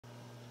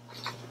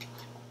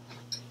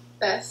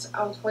best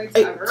Altoids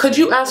ever. Could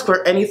you ask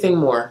for anything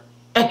more?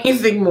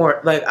 Anything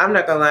more? Like, I'm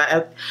not gonna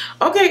lie.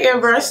 Okay,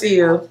 Amber, I see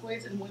you.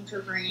 Altoids and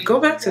wintergreen.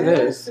 Go back to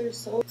this. It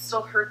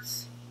still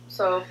hurts.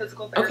 So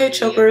physical therapy. Okay,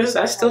 chokers,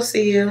 I still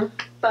see you.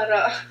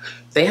 But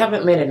they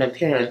haven't made an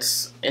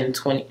appearance in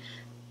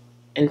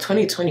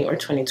 2020 or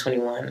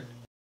 2021.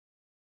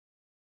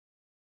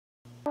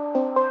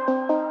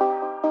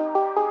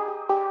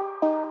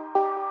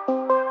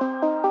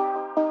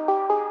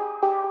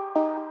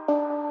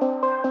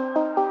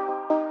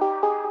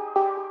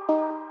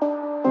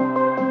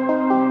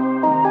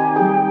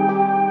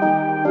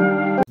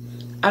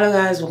 Hello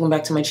guys, welcome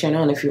back to my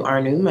channel, and if you are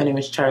new, my name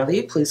is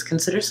Charlie. Please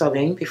consider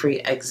subbing before you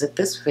exit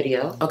this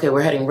video. Okay,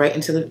 we're heading right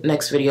into the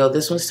next video.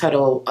 This one's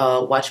titled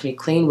Watch Me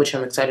Clean, which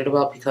I'm excited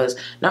about because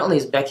not only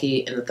is Becky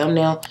in the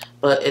thumbnail,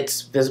 but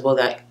it's visible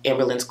that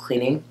Amberlynn's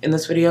cleaning in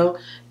this video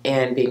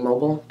and being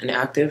mobile and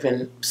active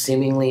and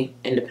seemingly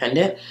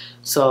independent.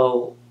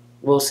 So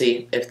we'll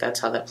see if that's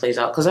how that plays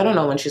out, because I don't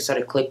know when she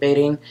started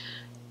clickbaiting.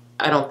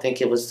 I don't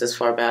think it was this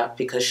far back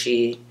because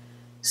she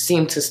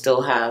seemed to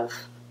still have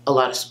a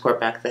lot of support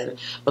back then.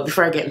 But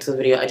before I get into the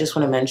video, I just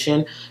want to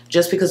mention,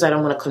 just because I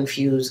don't want to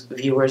confuse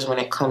viewers when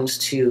it comes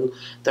to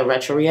the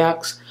retro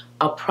reacts,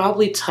 I'll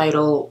probably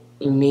title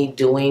me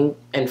doing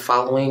and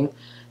following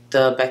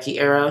the Becky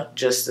era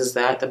just as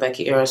that, the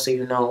Becky era, so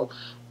you know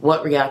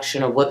what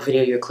reaction or what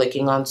video you're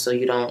clicking on, so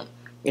you don't,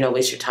 you know,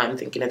 waste your time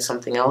thinking it's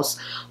something else.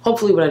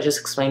 Hopefully what I just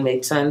explained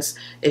made sense.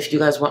 If you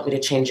guys want me to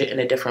change it in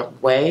a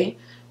different way,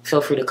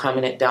 feel free to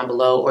comment it down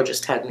below or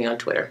just tag me on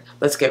Twitter.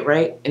 Let's get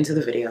right into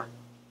the video.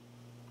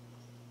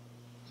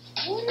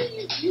 What are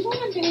you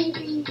doing,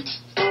 baby?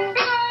 Hey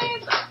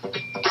guys!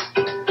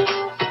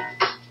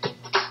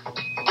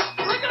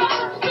 Look at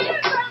all the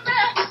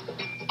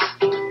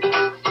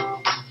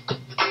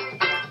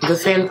fans. The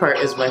fan part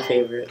is my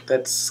favorite.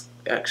 That's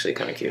actually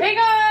kind of cute. Hey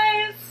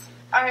guys!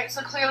 Alright,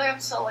 so clearly I'm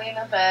still laying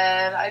in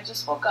bed. I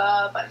just woke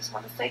up. I just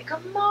want to say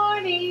good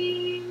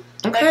morning.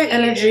 Okay, Becky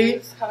energy.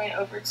 is coming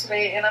over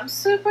today and I'm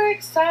super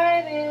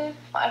excited.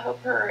 I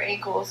hope her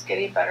ankle is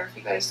getting better. If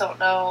you guys don't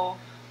know,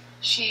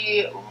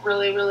 she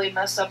really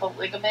messed up a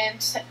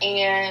ligament,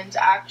 and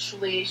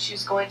actually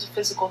she's going to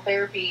physical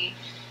therapy,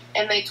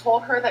 and they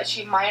told her that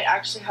she might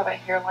actually have a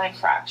hairline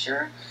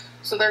fracture,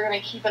 so they're going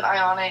to keep an eye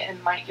on it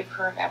and might give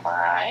her an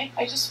MRI.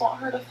 I just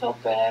want her to feel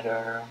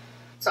better.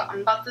 So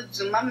I'm about to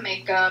do my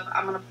makeup.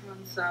 I'm going to put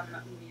on some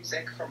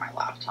music for my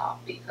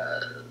laptop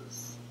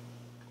because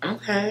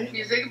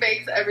music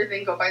makes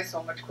everything go by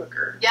so much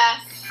quicker.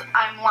 Yes,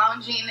 I'm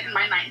lounging in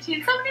my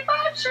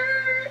 1975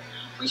 shirt.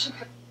 We should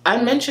put I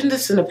mentioned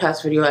this in a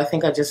past video. I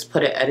think I just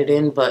put it edited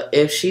in, but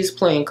if she's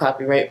playing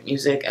copyright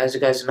music, as you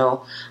guys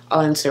know,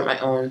 I'll insert my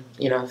own,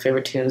 you know,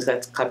 favorite tunes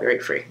that's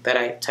copyright free, that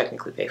I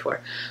technically pay for.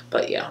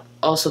 But yeah,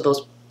 also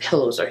those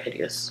pillows are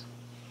hideous.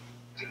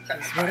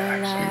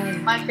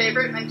 My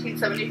favorite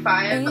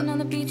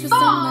 1975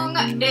 song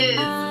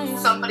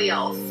is Somebody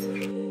Else.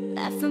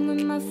 Laughing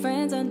with my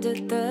friends under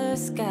the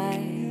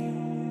sky,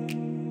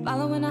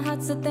 following our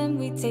hearts, so then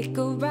we take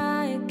a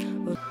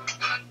ride.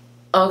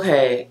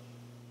 Okay.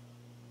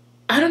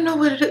 I don't know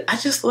what it is. I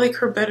just like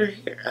her better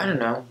here. I don't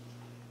know.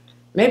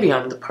 Maybe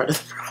I'm the part of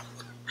the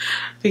problem.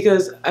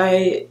 Because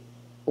I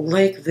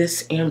like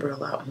this Amber a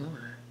lot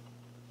more.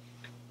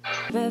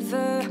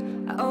 River,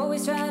 I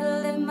always try to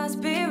let my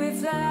spirit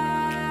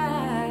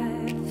fly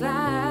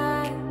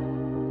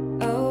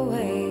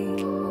away.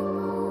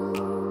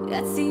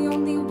 That's the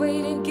only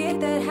way to get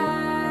that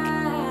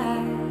high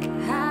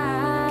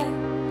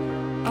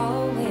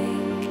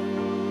always.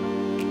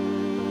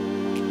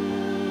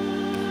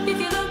 If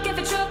you're looking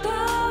for trouble,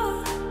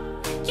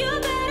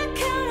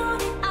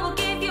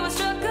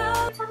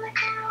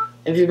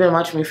 if you've been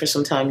watching me for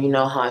some time, you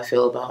know how I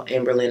feel about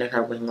Amberlynn and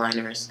her wing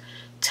liners.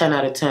 10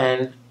 out of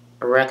 10,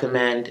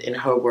 recommend, in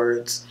her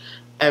words,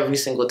 every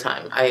single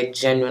time. I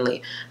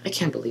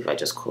can't believe I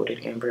just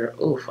quoted Amber.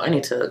 Oof, I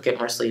need to get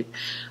more sleep.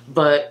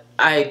 But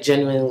I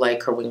genuinely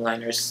like her wing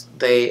liners.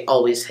 They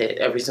always hit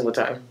every single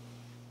time.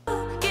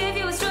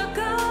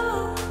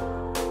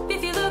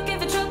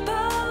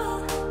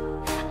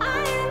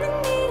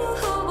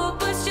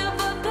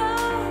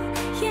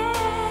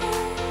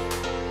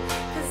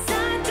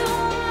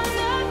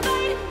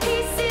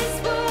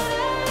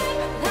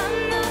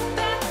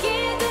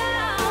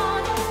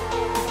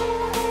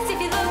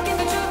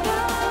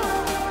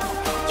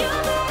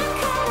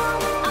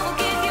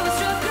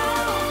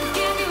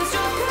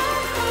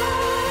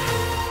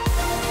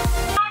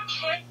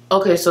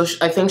 Okay, so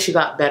I think she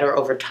got better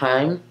over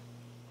time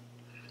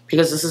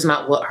because this is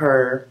not what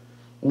her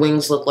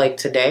wings look like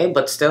today,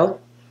 but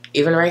still,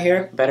 even right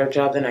here, better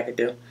job than I could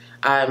do.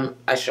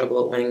 I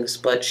struggle with wings,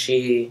 but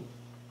she's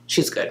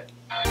good.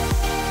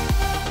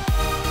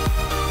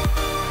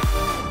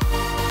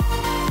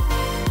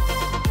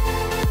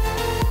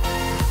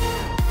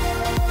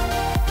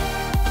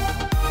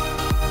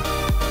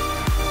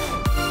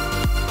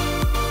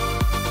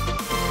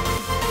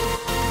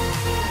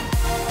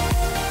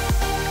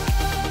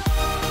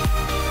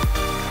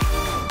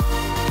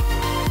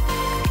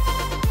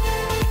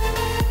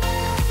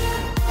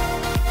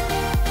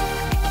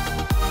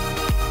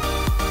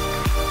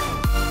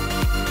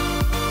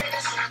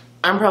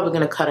 I'm probably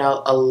going to cut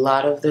out a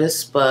lot of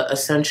this, but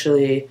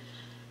essentially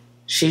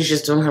she's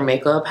just doing her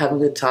makeup, having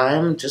a good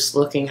time, just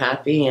looking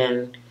happy,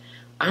 and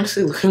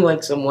honestly looking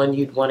like someone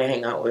you'd want to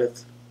hang out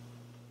with.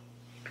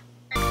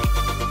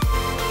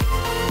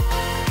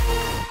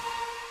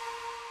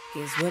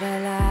 Here's what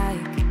I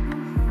like.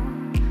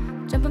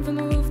 Jumping from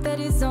a roof that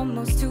is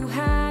almost too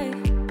high.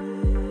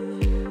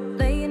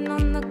 Laying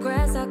on the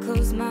grass, I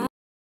close my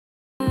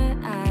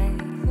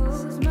eyes.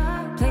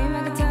 Playing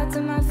my guitar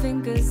to my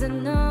fingers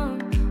and numb.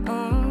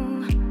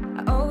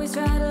 I always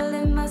try to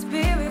let my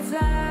spirit fly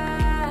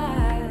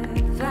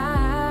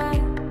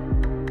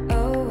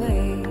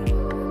away.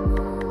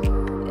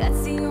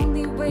 That's the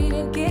only way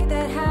to get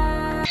that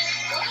high.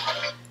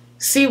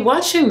 See,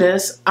 watching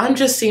this, I'm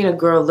just seeing a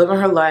girl living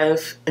her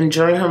life,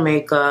 enjoying her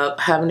makeup,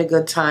 having a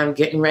good time,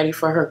 getting ready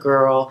for her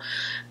girl.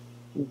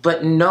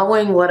 But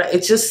knowing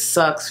it just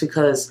sucks,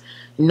 because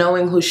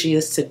knowing who she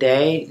is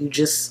today,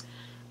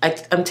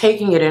 I'm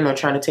taking it in, or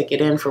trying to take it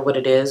in for what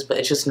it is, but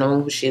it's just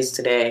knowing who she is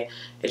today.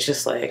 It's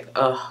just like,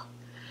 ugh.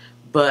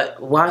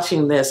 But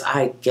watching this,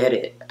 I get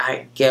it.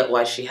 I get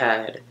why she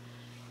had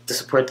the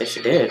support that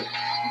she did.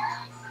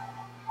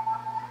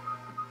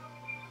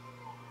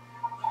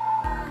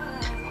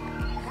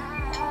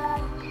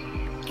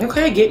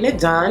 Okay, getting it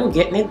done,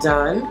 getting it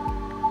done.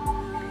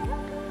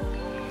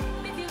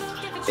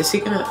 Is he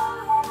gonna...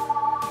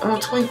 Oh,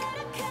 twink.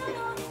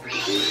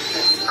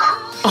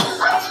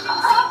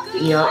 Oh.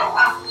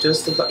 Yep,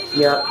 just about...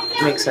 Yep,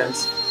 makes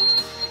sense.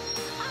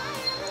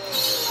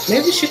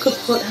 Maybe she could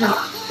put him,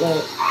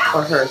 like...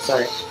 Or her,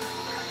 sorry.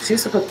 She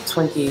used to put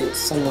Twinkie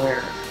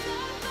somewhere.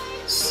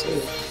 Let's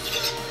see.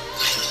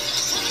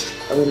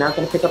 Are we not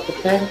gonna pick up the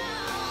pen?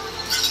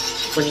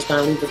 We're just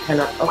gonna leave the pen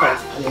up. Okay,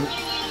 I mean...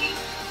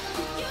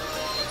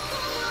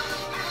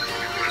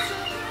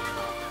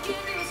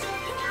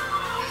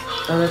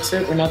 Oh, that's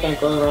it. We're not gonna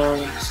go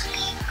around.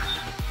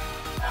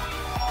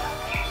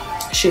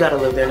 She gotta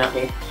live there, not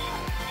me.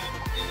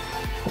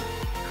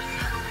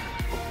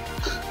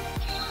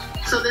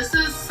 So this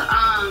is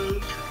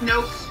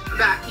no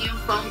vacuum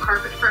foam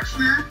carpet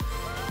freshener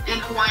in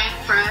Hawaiian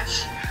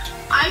Fresh.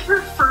 I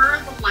prefer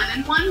the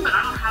linen one, but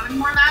I don't have any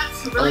more of that.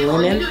 So really,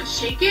 all you do is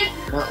shake it.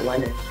 Not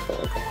linen. But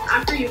okay.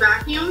 After you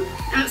vacuum,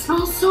 and it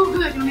smells so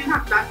good. You don't even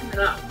have to vacuum it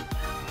up.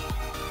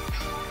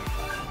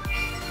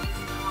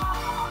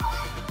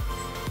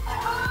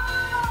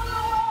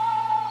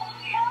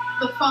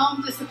 The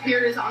foam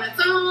disappears on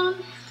its own,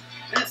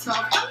 and it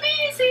smells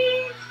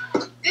amazing.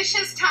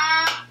 Dishes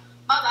time,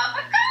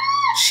 motherfucker.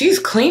 She's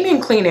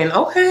cleaning,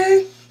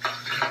 okay.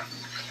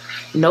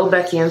 No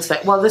Becky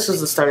inside. Well, this was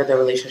the start of their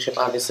relationship,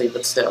 obviously,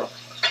 but still.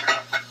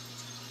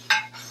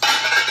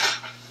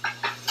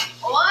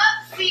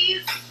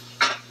 Whoopsies.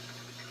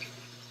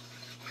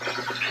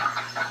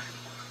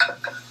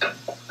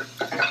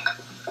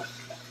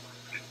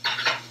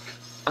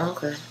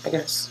 Okay, I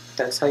guess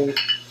that's how you...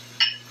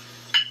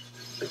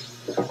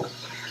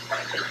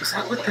 Is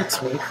that what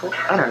that's made for?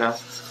 I don't know.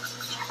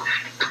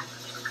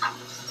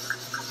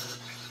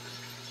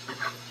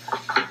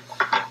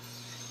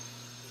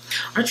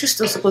 Aren't you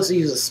still supposed to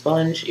use a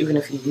sponge even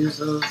if you use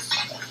those?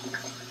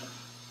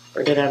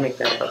 Or did I make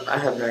that up? I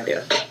have no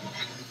idea.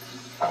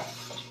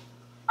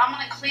 I'm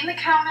gonna clean the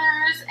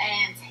counters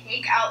and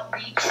take out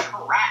the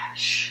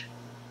trash.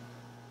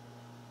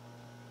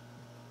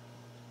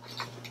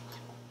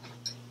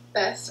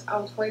 Best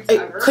Altoids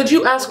ever. Could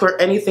you ask for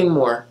anything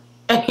more?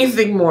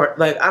 Anything more?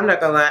 Like, I'm not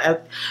gonna lie.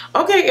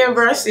 Okay,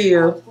 Amber, I see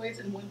you. Altoids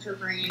and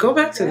wintergreen. Go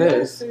back to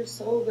this. They're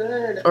so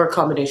good. Or a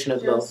combination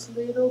of both. Just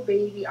little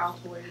baby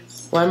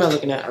Altoids. Why am I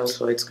looking at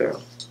Altoids,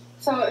 girl?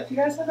 So, if you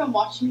guys have been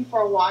watching me for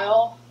a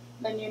while,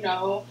 then you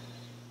know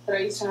that I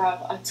used to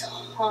have a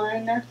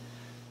ton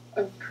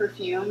of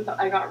perfume, but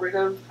I got rid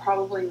of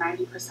probably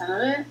 90%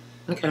 of it.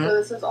 Okay. So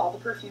this is all the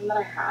perfume that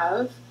I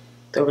have.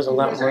 There was a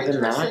lot more than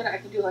that. I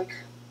can do like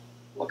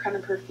what kind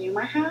of perfume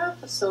I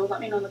have. So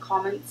let me know in the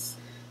comments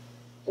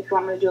if you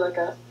want me to do like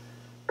a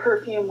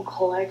perfume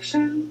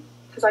collection,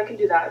 because I can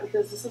do that,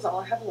 because this is all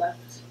I have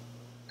left.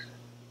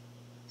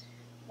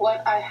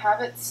 What I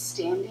have it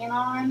standing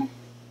on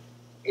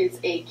is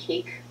a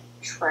cake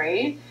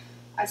tray.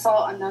 I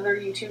saw another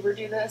YouTuber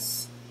do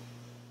this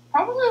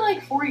probably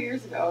like 4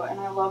 years ago, and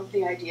I loved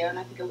the idea, and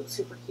I think it looks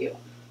super cute.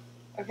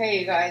 Okay,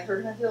 you guys,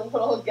 we're gonna do a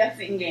little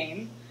guessing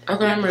game.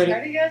 Okay, I'm ready.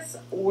 Try to guess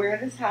where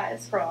this hat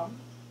is from.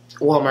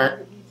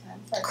 Walmart.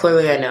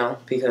 Clearly I know,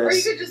 because... Or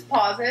you could just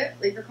pause it,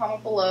 leave your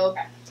comment below.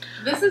 Okay.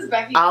 This is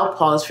Becky. I'll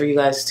pause for you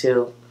guys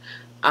too.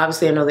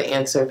 Obviously I know the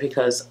answer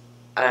because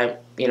I'm,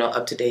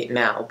 up to date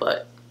now,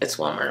 but it's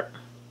Walmart.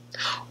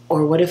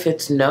 Or what if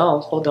it's...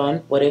 No, hold on.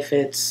 What if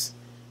it's...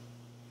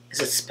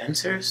 Is it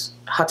Spencer's?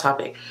 Hot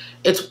Topic.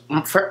 It's...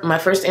 My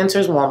first answer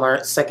is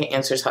Walmart. Second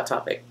answer is Hot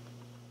Topic.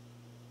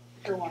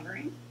 If you're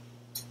wondering.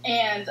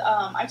 And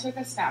I took a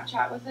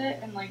Snapchat with it,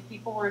 and like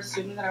people were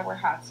assuming that I wear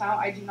hats now.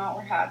 I do not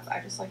wear hats. I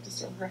just like to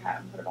steal her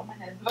hat and put it on my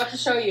head. I'm about to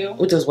show you.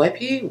 What does White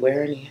Pea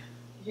wear any?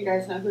 If you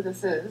guys know who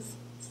this is.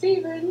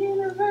 Steven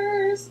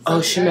Universe. Oh,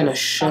 So she meant a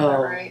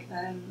show. Right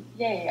then,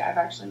 yay! I've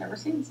actually never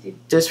seen Steve.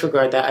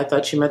 Disregard that. I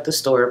thought she meant the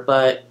store,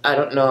 but I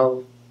don't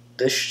know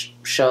the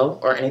show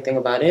or anything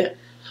about it.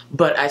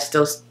 But I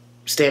still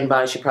stand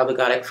by. She probably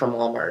got it from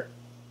Walmart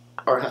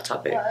or Hot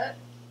Topic. What?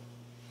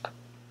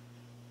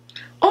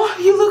 Oh,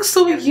 you look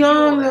so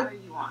young. Whatever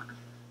you want.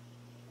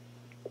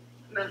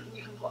 Then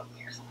you can plug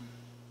me or something.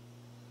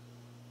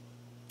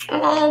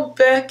 Oh,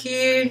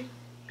 Becky.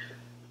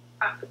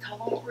 Tell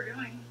them what we're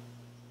doing.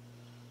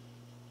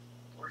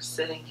 We're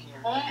sitting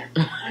here.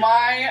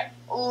 My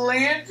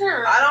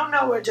lantern. I don't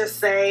know what to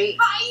say.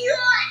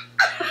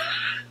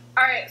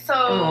 Alright, so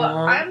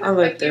I'm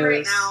with Becky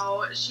right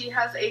now. She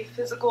has a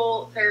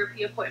physical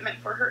therapy appointment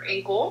for her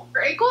ankle.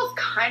 Her ankle is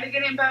kind of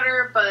getting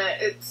better,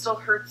 but it still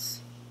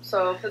hurts.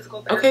 So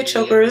physical therapy. Okay,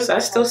 chokers, I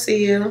still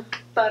see you.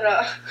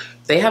 But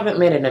they haven't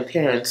made an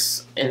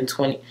appearance in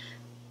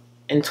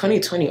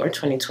 2020 or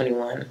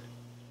 2021.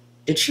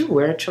 Did you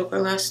wear a choker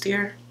last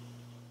year?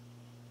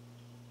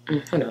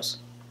 Who knows?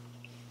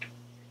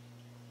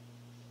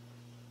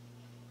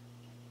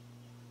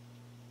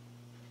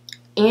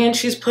 And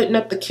she's putting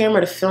up the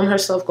camera to film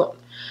herself going.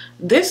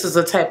 This is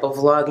the type of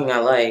vlogging I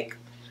like.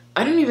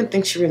 I don't even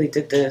think she really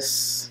did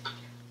this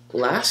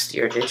last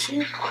year, did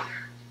she?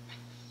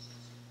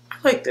 I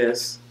like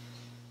this.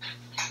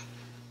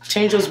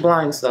 Change those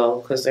blinds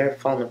though, because they're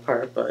falling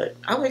apart, but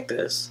I like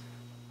this.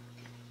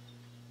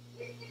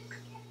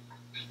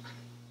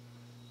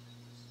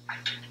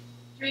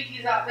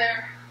 Ricky's out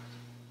there.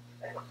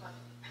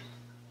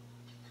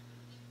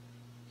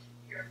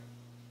 Here.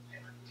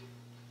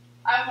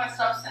 I have my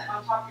stuff sitting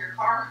on top of your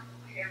car.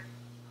 Here.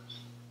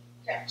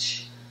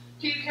 Catch.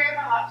 Can you carry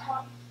my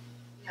laptop?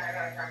 Yeah, I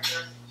gotta grab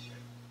yours.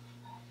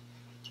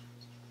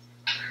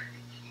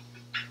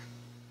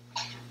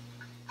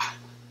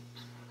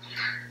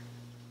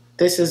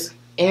 This is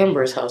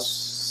Amber's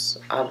house,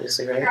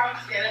 obviously, right? Here, I'll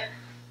just get it.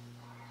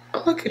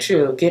 Oh, look at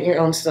you, getting your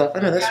own stuff. I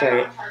know that's Yeah,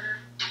 right.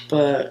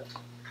 But,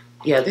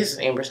 yeah, this is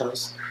Amber's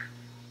house.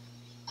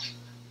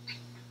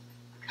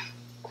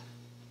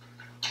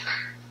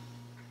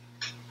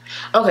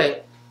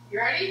 Okay. You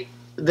ready?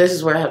 This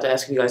is where I have to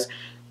ask you guys.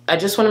 I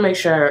just want to make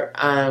sure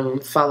I'm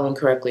following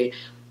correctly.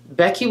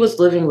 Becky was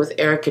living with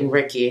Eric and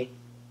Ricky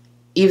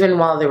even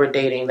while they were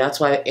dating. That's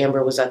why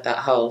Amber was at that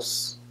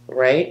house,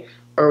 right?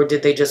 Or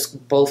did they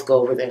just both go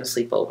over there and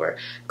sleep over?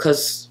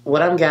 Because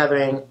what I'm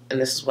gathering,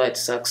 and this is why it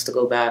sucks to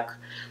go back,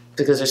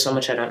 because there's so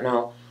much I don't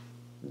know,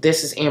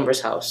 this is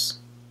Amber's house.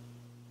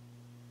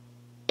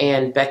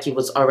 And Becky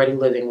was already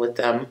living with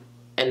them,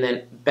 and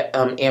then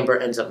Amber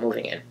ends up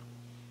moving in.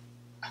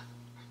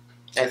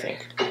 I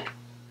think.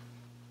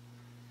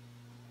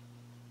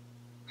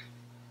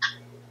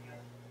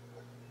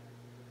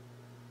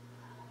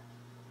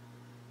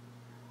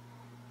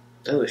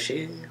 Oh, is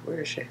she?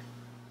 Where is she?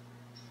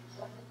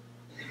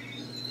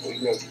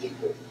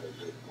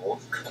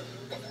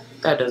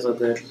 That does look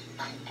good.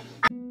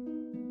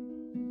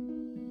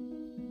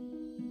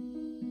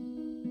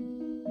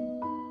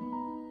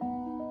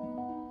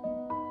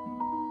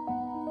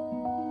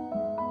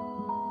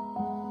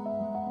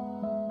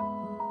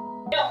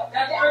 Yeah,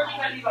 that's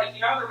everything. He's like,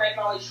 you know, they're making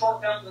all these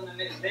short films and then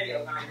these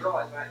videos, and I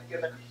realized that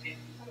because it was pretty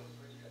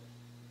good.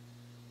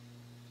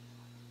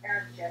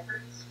 Aaron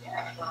Jeffries.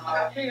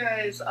 Yeah. Hey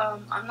guys,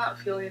 I'm not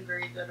feeling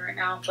very good right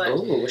now, but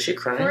Oh, was she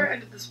crying? before I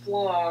ended this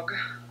vlog,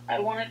 I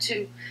wanted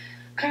to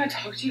kind of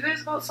talk to you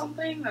guys about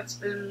something that's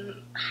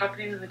been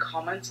happening in the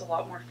comments a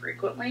lot more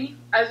frequently.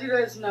 As you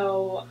guys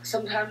know,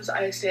 sometimes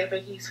I stay at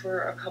Becky's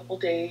for a couple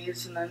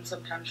days, and then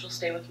sometimes she'll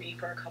stay with me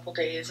for a couple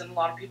days, and a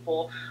lot of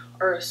people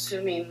are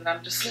assuming that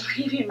I'm just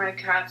leaving my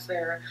cats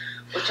there,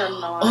 which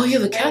I'm not. Oh yeah,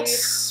 the I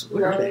cats.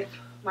 Where are they? love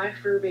my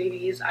fur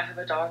babies. I have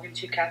a dog and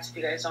 2 cats, if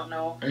you guys don't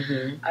know.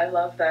 Mm-hmm. I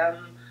love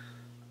them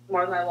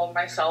more than I love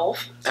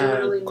myself. So it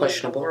really means the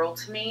questionable. world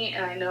to me,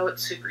 and I know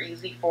it's super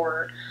easy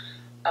for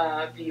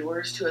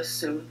viewers to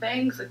assume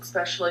things,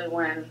 especially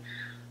when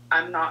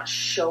I'm not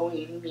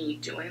showing me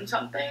doing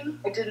something.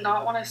 I did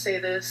not want to say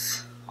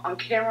this on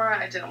camera.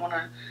 I didn't want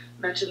to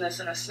mention this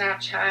in a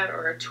Snapchat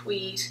or a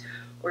tweet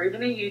or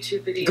even a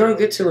YouTube video. Girl,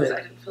 get to because it.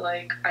 I didn't feel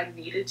like I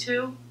needed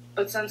to.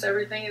 But since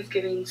everything is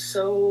getting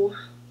so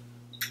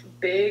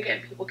big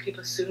and people keep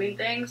assuming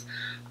things,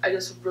 I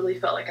just really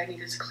felt like I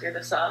needed to clear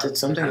this up. Did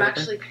something I'm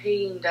happen? actually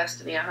paying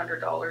Destiny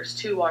 $100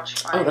 to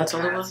watch my That's all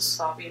it cats, was?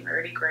 Sabi and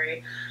Rarity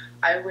Gray.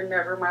 I would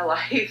never in my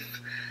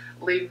life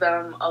leave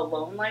them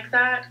alone like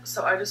that.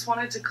 So I just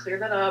wanted to clear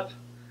that up,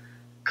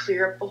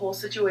 clear up the whole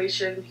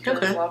situation, because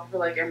Okay. a lot of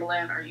people are like,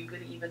 Amberlynn, are you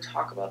going to even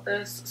talk about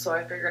this? So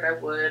I figured I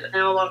would. I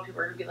know a lot of people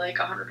are going to be like,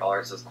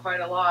 $100 is quite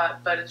a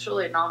lot, but it's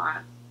really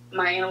not.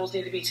 My animals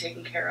need to be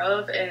taken care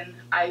of, and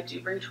I do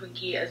bring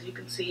Twinkie, as you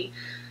can see.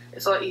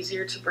 It's a lot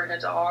easier to bring a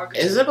dog.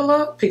 Is it a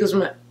lot? Because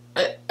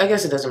I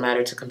guess it doesn't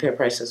matter to compare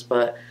prices,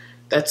 but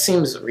that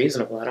seems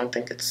reasonable. I don't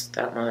think it's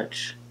that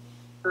much.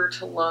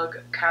 To lug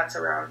cats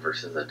around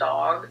versus a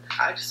dog.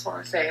 I just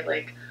want to say,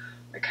 like,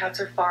 The cats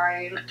are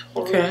fine,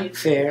 totally Okay,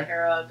 fair. taken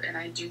care of, and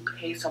I do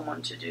pay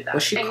someone to do that.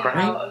 Was she Anyhow,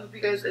 crying? I hope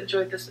you guys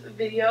enjoyed this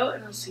video,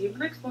 and I'll see you in the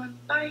next one.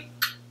 Bye.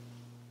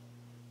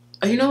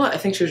 Oh, you know what? I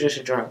think she was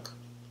just drunk.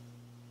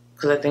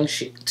 Because I think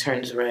she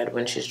turns red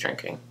when she's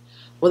drinking.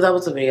 Well, that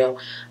was the video.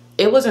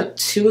 It wasn't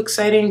too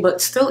exciting,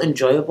 but still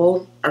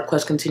enjoyable. Our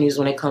quest continues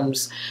when it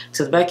comes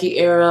to the Becky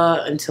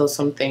era until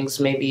some things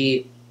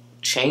maybe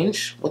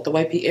change with the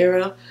YP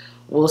era.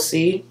 We'll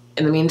see.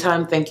 In the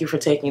meantime, thank you for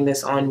taking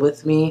this on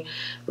with me.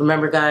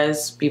 Remember,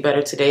 guys, be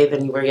better today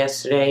than you were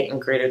yesterday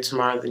and greater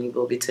tomorrow than you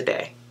will be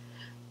today.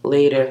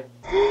 Later.